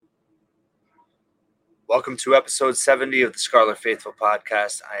Welcome to episode 70 of the Scarlet Faithful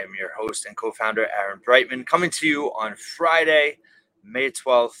podcast. I am your host and co-founder, Aaron Breitman, coming to you on Friday, May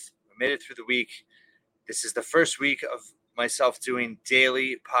 12th. We made it through the week. This is the first week of myself doing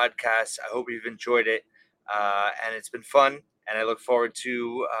daily podcasts. I hope you've enjoyed it, and it's been fun, and I look forward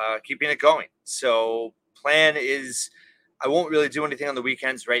to keeping it going. So plan is I won't really do anything on the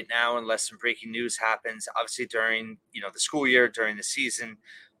weekends right now unless some breaking news happens. Obviously, during the school year, during the season,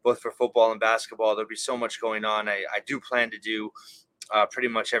 both for football and basketball, there'll be so much going on. I do plan to do pretty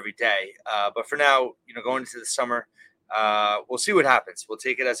much every day. But for now, going into the summer, we'll see what happens. We'll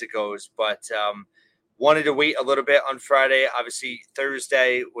take it as it goes. But wanted to wait a little bit on Friday. Obviously,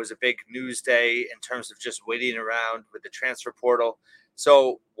 Thursday was a big news day in terms of just waiting around with the transfer portal.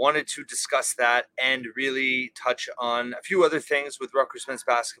 So wanted to discuss that and really touch on a few other things with Rutgers men's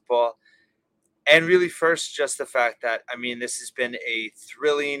basketball. And really first, just the fact that, this has been a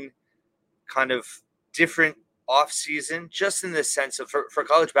thrilling kind of different offseason, just in the sense of for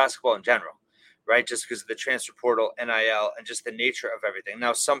college basketball in general, right? Just because of the transfer portal, NIL, and just the nature of everything.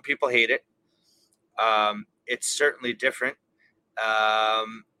 Now, some people hate it. It's certainly different.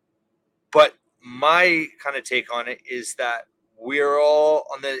 But my kind of take on it is that we're all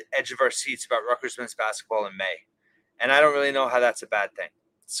on the edge of our seats about Rutgers men's basketball in May. And I don't really know how that's a bad thing.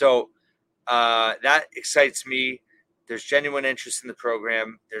 So that excites me. There's genuine interest in the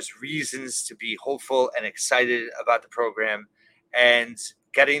program. There's reasons to be hopeful and excited about the program. And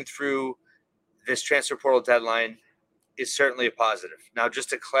getting through this transfer portal deadline is certainly a positive. Now, just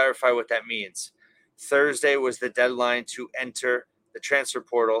to clarify what that means, Thursday was the deadline to enter the transfer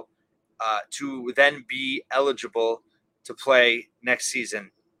portal to then be eligible to play next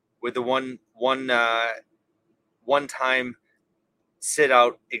season with the one-time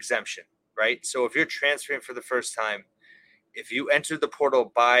sit-out exemption, right? So if you're transferring for the first time, if you entered the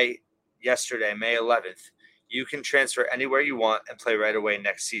portal by yesterday, May 11th, you can transfer anywhere you want and play right away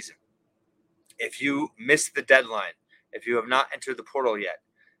next season. If you missed the deadline, if you have not entered the portal yet,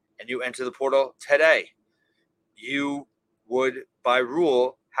 and you enter the portal today, you would, by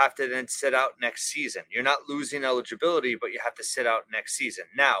rule, have to then sit out next season. You're not losing eligibility, but you have to sit out next season.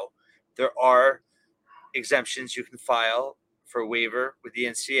 Now, there are exemptions you can file for waiver with the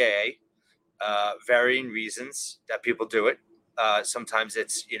NCAA, varying reasons that people do it. Sometimes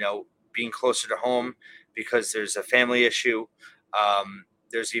it's, being closer to home because there's a family issue.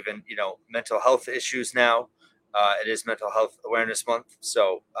 There's even, mental health issues now. It is Mental Health Awareness Month.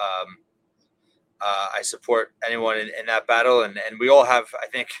 So I support anyone in that battle. And we all have, I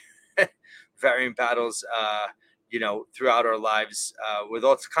think, varying battles, throughout our lives with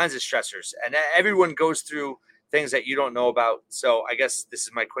all kinds of stressors. And everyone goes through things that you don't know about. So I guess this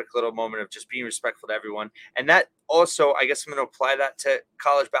is my quick little moment of just being respectful to everyone. And that also, I guess I'm going to apply that to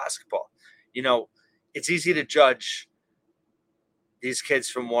college basketball. It's easy to judge these kids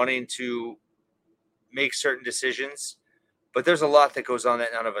from wanting to make certain decisions, but there's a lot that goes on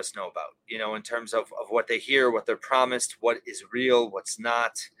that none of us know about, in terms of what they hear, what they're promised, what is real, what's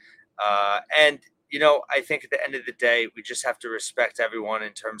not. And I think at the end of the day, we just have to respect everyone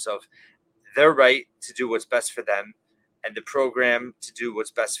in terms of their right to do what's best for them and the program to do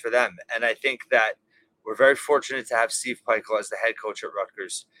what's best for them. And I think that we're very fortunate to have Steve Pikiell as the head coach at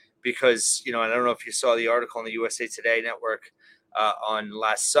Rutgers because, I don't know if you saw the article on the USA Today network on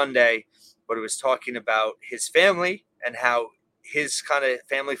last Sunday, but it was talking about his family and how his kind of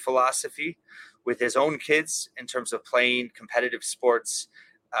family philosophy with his own kids in terms of playing competitive sports,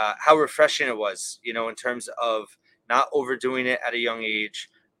 how refreshing it was, in terms of not overdoing it at a young age,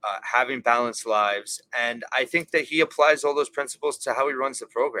 having balanced lives. And I think that he applies all those principles to how he runs the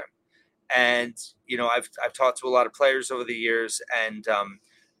program. And, I've talked to a lot of players over the years and,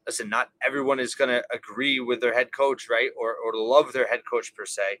 listen, not everyone is going to agree with their head coach, right? Or love their head coach per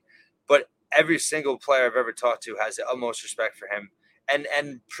se, but every single player I've ever talked to has the utmost respect for him.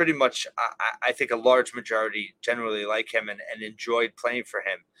 And pretty much, I think a large majority generally like him and enjoyed playing for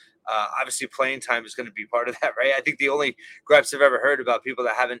him. Obviously, playing time is going to be part of that, right? I think the only grips I've ever heard about people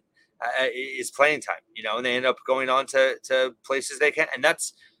that haven't is playing time, and they end up going on to places they can. And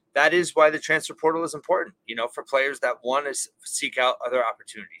that is why the transfer portal is important, for players that want to seek out other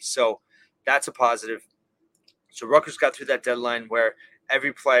opportunities. So that's a positive. So Rutgers got through that deadline where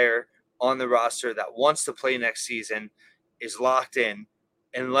every player on the roster that wants to play next season is locked in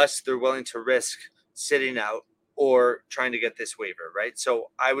unless they're willing to risk sitting out or trying to get this waiver, right?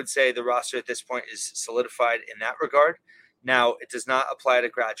 So I would say the roster at this point is solidified in that regard. Now, it does not apply to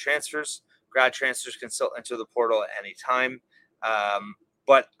grad transfers. Grad transfers can still enter the portal at any time.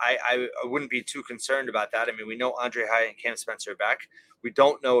 But I wouldn't be too concerned about that. We know Andre Hyatt and Cam Spencer are back. We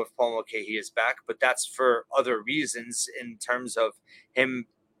don't know if Paul Mulcahy is back, but that's for other reasons in terms of him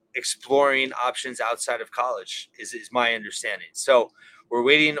exploring options outside of college, is my understanding. So we're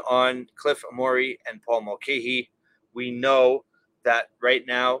waiting on Cliff Omoruyi and Paul Mulcahy. We know that right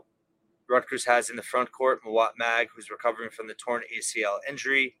now Rutgers has in the front court Mawat Mag, who's recovering from the torn ACL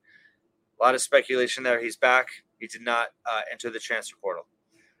injury. A lot of speculation there. He's back. He did not enter the transfer portal.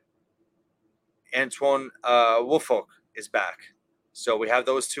 Antoine Woolfolk is back. So we have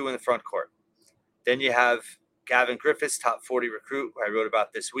those two in the front court. Then you have Gavin Griffiths, top 40 recruit, who I wrote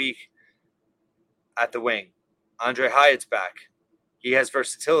about this week, at the wing. Andre Hyatt's back. He has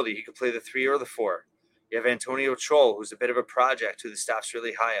versatility. He could play the 3 or the 4. You have Antonio Troll, who's a bit of a project, who the staff's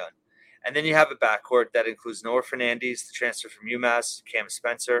really high on. And then you have a backcourt that includes Noah Fernandes, the transfer from UMass, Cam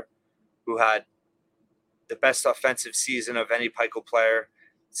Spencer, who had the best offensive season of any Pikiell player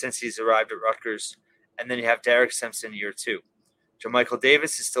since he's arrived at Rutgers. And then you have Derek Simpson year 2. JaMychal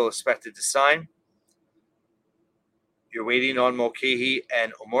Davis is still expected to sign. You're waiting on Mulcahy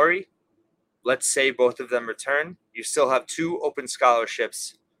and Omoruyi. Let's say both of them return. You still have 2 open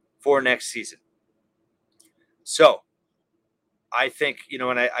scholarships for next season. So I think,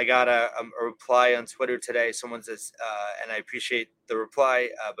 and I got a reply on Twitter today. Someone says, and I appreciate the reply,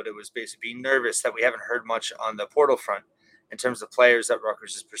 but it was basically being nervous that we haven't heard much on the portal front in terms of players that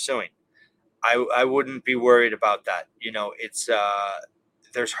Rutgers is pursuing. I wouldn't be worried about that. It's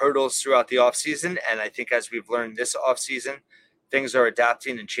there's hurdles throughout the offseason, and I think as we've learned this offseason, things are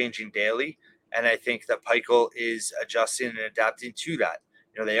adapting and changing daily, and I think that Pikiell is adjusting and adapting to that.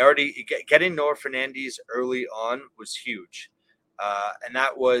 They already getting Noah Fernandes early on was huge. And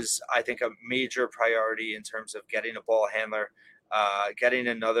that was, I think, a major priority in terms of getting a ball handler, getting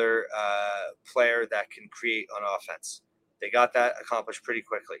another player that can create on offense. They got that accomplished pretty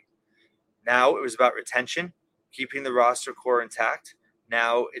quickly. Now it was about retention, keeping the roster core intact.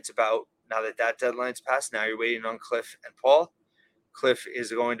 Now that deadline's passed, now you're waiting on Cliff and Paul. Cliff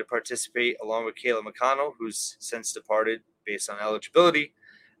is going to participate along with Caleb McConnell, who's since departed based on eligibility,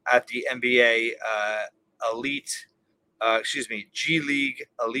 at the NBA G League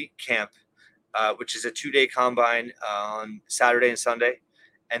Elite Camp, which is a 2-day combine on Saturday and Sunday.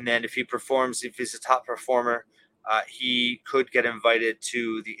 And then if he's a top performer, he could get invited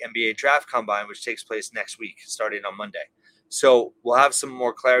to the NBA Draft Combine, which takes place next week, starting on Monday. So we'll have some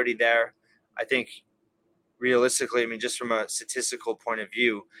more clarity there. I think realistically, just from a statistical point of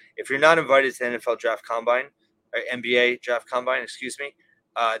view, if you're not invited to the NFL Draft Combine, or NBA Draft Combine,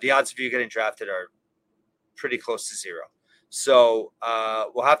 the odds of you getting drafted are pretty close to 0. So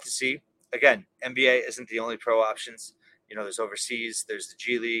we'll have to see. Again, NBA isn't the only pro options. There's overseas, there's the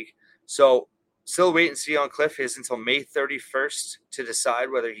G League. So still wait and see on Cliff. He has until May 31st to decide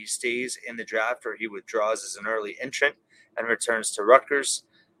whether he stays in the draft or he withdraws as an early entrant and returns to Rutgers.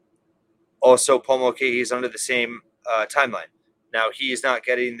 Also, Paul Mulcahy is under the same timeline. Now, he is not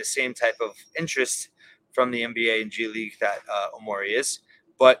getting the same type of interest from the NBA and G League that Omoruyi is,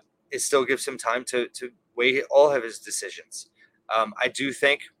 but it still gives him time to weigh all of his decisions. I do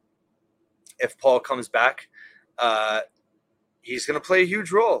think if Paul comes back, he's going to play a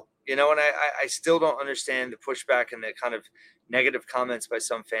huge role, and I still don't understand the pushback and the kind of negative comments by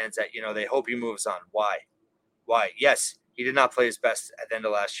some fans that, they hope he moves on. Why? Yes, he did not play his best at the end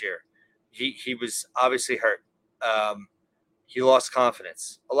of last year. He was obviously hurt. He lost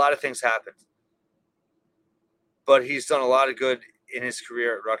confidence. A lot of things happened. But he's done a lot of good in his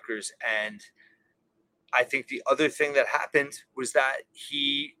career at Rutgers. And I think the other thing that happened was that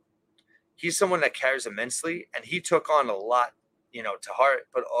he's someone that cares immensely, and he took on a lot, to heart,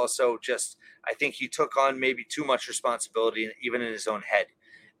 but also just, I think he took on maybe too much responsibility, even in his own head.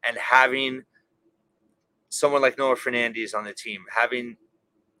 And having someone like Noah Fernandes on the team, having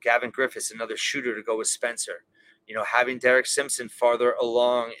Gavin Griffiths, another shooter to go with Spencer, having Derek Simpson farther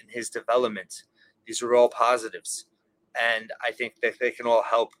along in his development, these are all positives. And I think that they can all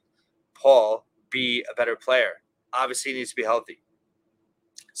help Paul be a better player. Obviously, he needs to be healthy.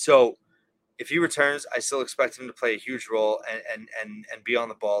 So if he returns, I still expect him to play a huge role and be on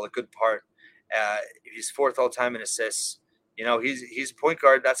the ball, a good part. He's 4th all time in assists. He's a point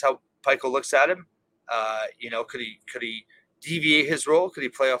guard. That's how Pikiell looks at him. Could he deviate his role? Could he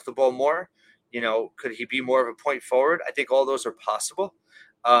play off the ball more? Could he be more of a point forward? I think all those are possible.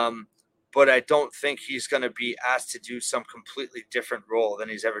 But I don't think he's going to be asked to do some completely different role than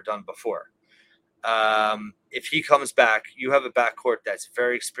he's ever done before. If he comes back, you have a backcourt that's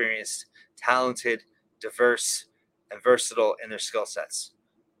very experienced, talented, diverse, and versatile in their skill sets.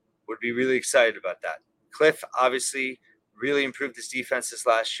 Would be really excited about that. Cliff obviously really improved his defense this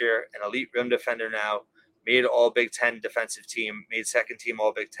last year, an elite rim defender now. made all Big Ten defensive team, made second team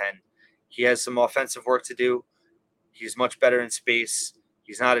all Big Ten. He has some offensive work to do. He's much better in space.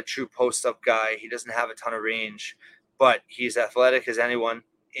 He's not a true post-up guy. He doesn't have a ton of range, but he's athletic as anyone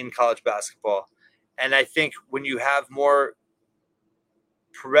in college basketball. And I think when you have more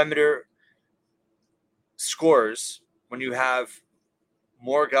perimeter scorers, when you have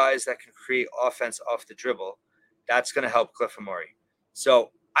more guys that can create offense off the dribble, that's going to help Cliff Omoruyi.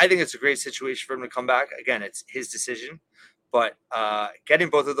 So I think it's a great situation for him to come back. Again, it's his decision, but getting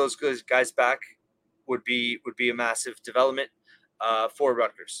both of those guys back would be a massive development for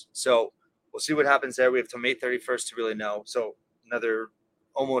Rutgers. So we'll see what happens there. We have till May 31st to really know. So another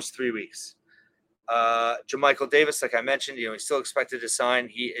almost 3 weeks. JaMychal Davis, like I mentioned, he's still expected to sign.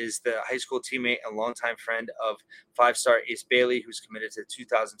 He is the high school teammate and longtime friend of five-star Ace Bailey, who's committed to the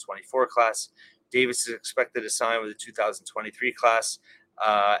 2024 class. Davis is expected to sign with the 2023 class,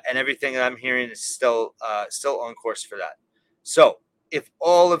 and everything that I'm hearing is still on course for that. So if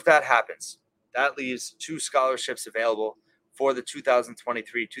all of that happens, that leaves 2 scholarships available for the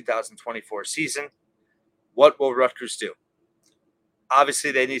 2023-2024 season. What will Rutgers do?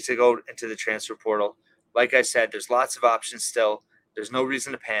 Obviously, they need to go into the transfer portal. Like I said, there's lots of options still. There's no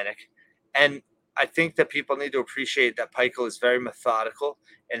reason to panic. And I think that people need to appreciate that Pikiell is very methodical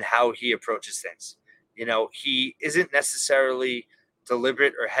in how he approaches things. He isn't necessarily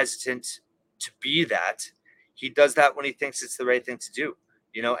deliberate or hesitant to be that. He does that when he thinks it's the right thing to do.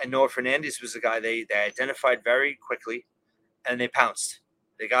 And Noah Fernandez was a guy they identified very quickly, and they pounced.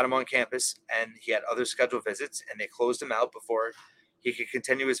 They got him on campus, and he had other scheduled visits, and they closed him out before he could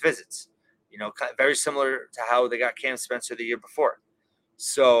continue his visits. Very similar to how they got Cam Spencer the year before.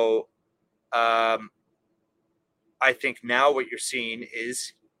 So I think now what you're seeing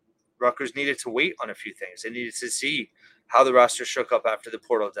is Rutgers needed to wait on a few things. They needed to see how the roster shook up after the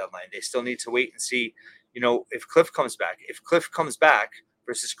portal deadline. They still need to wait and see, if Cliff comes back. If Cliff comes back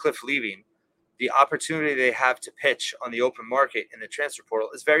versus Cliff leaving, the opportunity they have to pitch on the open market in the transfer portal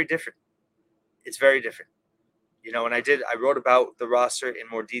is very different. It's very different. And I wrote about the roster in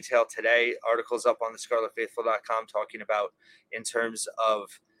more detail today. Articles up on the ScarletFaithful.com talking about in terms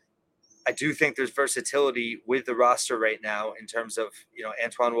of, I do think there's versatility with the roster right now in terms of,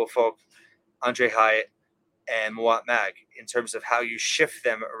 Antoine Woolfolk, Andre Hyatt, and Mawot Mag, in terms of how you shift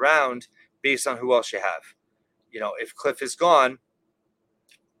them around based on who else you have. If Cliff is gone,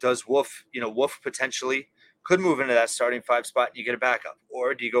 does Wolf potentially could move into that starting 5 spot and you get a backup?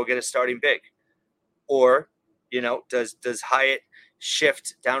 Or do you go get a starting big? Or does Hyatt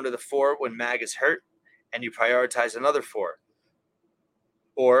shift down to the 4 when Mag is hurt and you prioritize another 4?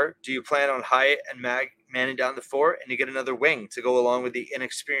 Or do you plan on Hyatt and Mag manning down the 4 and you get another wing to go along with the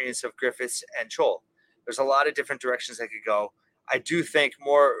inexperience of Griffiths and Chol? There's a lot of different directions they could go. I do think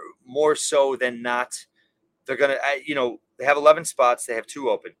more so than not, they're going to, they have 11 spots. They have 2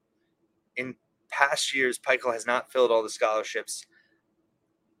 open. In past years, Pikiell has not filled all the scholarships.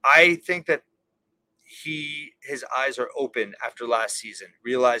 I think that his eyes are open after last season,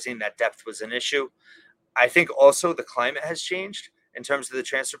 realizing that depth was an issue. I think also the climate has changed in terms of the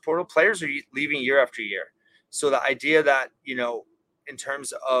transfer portal. Players are leaving year after year. So the idea that, in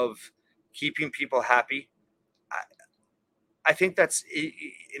terms of keeping people happy, I think that's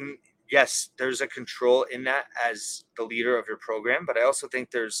yes, there's a control in that as the leader of your program, but I also think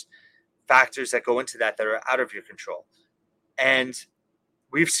there's factors that go into that are out of your control. And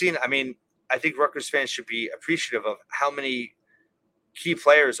we've seen, I think Rutgers fans should be appreciative of how many key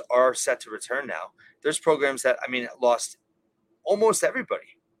players are set to return now. There's programs that, lost almost everyone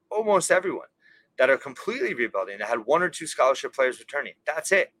that are completely rebuilding, that had 1 or 2 scholarship players returning.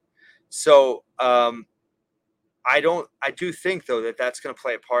 That's it. So I do think, though, that that's going to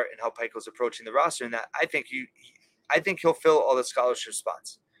play a part in how Pikiell's approaching the roster, and that I think he'll fill all the scholarship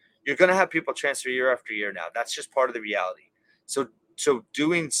spots. You're going to have people transfer year after year now. That's just part of the reality. So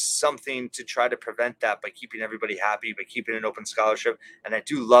doing something to try to prevent that by keeping everybody happy, by keeping an open scholarship, and I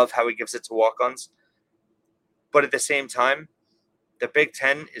do love how he gives it to walk-ons. But at the same time, the Big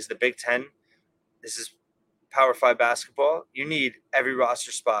Ten is the Big Ten. This is Power 5 basketball. You need every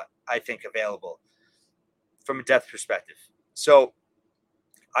roster spot, I think, available from a depth perspective. So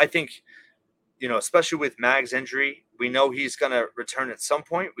I think, especially with Mag's injury, we know he's going to return at some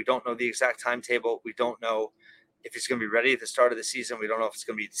point. We don't know the exact timetable. We don't know if he's going to be ready at the start of the season. We don't know if it's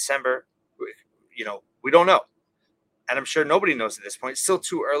going to be December. We don't know. And I'm sure nobody knows at this point. It's still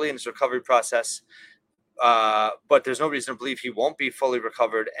too early in his recovery process. But there's no reason to believe he won't be fully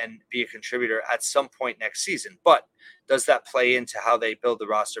recovered and be a contributor at some point next season. But does that play into how they build the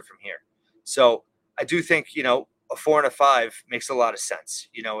roster from here? So I do think, a 4 and a 5 makes a lot of sense.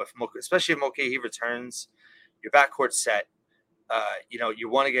 Especially if Mulcahy returns, your backcourt set. You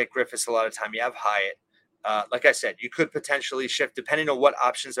want to get Griffiths a lot of time. You have Hyatt. Like I said, you could potentially shift depending on what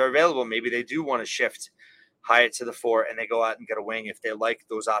options are available. Maybe they do want to shift Hyatt to the 4 and they go out and get a wing if they like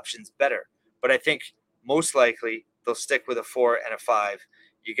those options better. But I think most likely they'll stick with a 4 and a 5.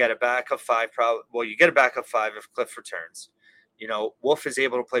 You get a backup 5. You get a backup 5 if Cliff returns. Wolf is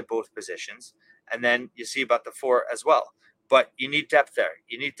able to play both positions, and then you see about the 4 as well. But you need depth there.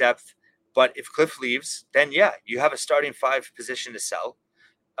 You need depth. But if Cliff leaves, then yeah, you have a starting 5 position to sell.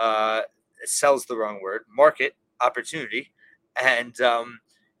 Sells the wrong word. Market opportunity, and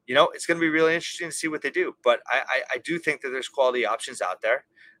it's going to be really interesting to see what they do. But I do think that there's quality options out there.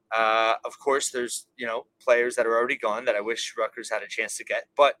 Of course, there's players that are already gone that I wish Rutgers had a chance to get,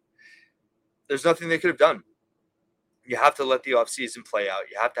 but there's nothing they could have done. You have to let the offseason play out.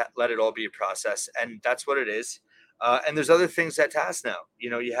 You have to let it all be a process, and that's what it is. And there's other things at task now.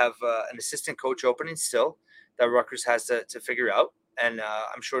 You have an assistant coach opening still that Rutgers has to figure out. And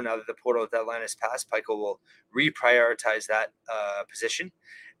I'm sure now that the portal deadline has passed, Pikiell will reprioritize that position.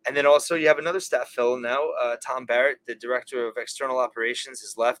 And then also you have another staff fill now. Tom Barrett, the director of external operations,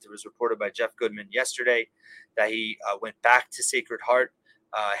 has left. It was reported by Jeff Goodman yesterday that he went back to Sacred Heart.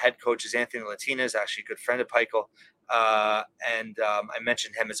 Head coach is Anthony Latina, actually a good friend of Pikiell. And I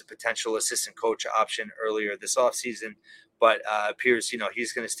mentioned him as a potential assistant coach option earlier this offseason, but appears,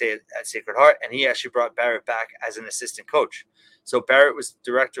 he's going to stay at Sacred Heart, and he actually brought Barrett back as an assistant coach. So Barrett was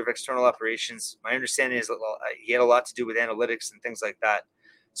director of external operations. My understanding is that he had a lot to do with analytics and things like that.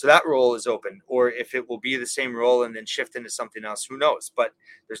 So that role is open, or if it will be the same role and then shift into something else, who knows? But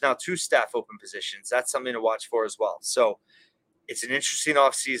there's now 2 staff open positions. That's something to watch for as well. So it's an interesting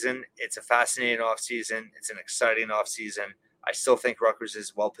offseason. It's a fascinating offseason. It's an exciting offseason. I still think Rutgers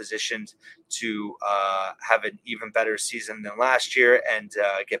is well positioned to have an even better season than last year and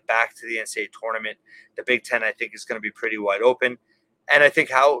get back to the NCAA tournament. The Big Ten, I think, is going to be pretty wide open. And I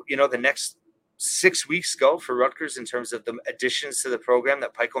think how, the next 6 weeks go for Rutgers in terms of the additions to the program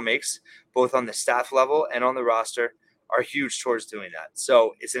that Pikiell makes, both on the staff level and on the roster, are huge towards doing that.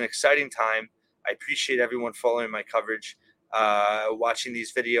 So it's an exciting time. I appreciate everyone following my coverage, watching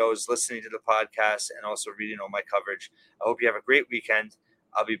these videos, listening to the podcast, and also reading all my coverage. I hope you have a great weekend.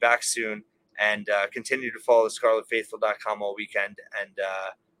 I'll be back soon, and continue to follow scarletfaithful.com all weekend, and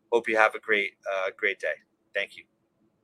hope you have a great day. Thank you.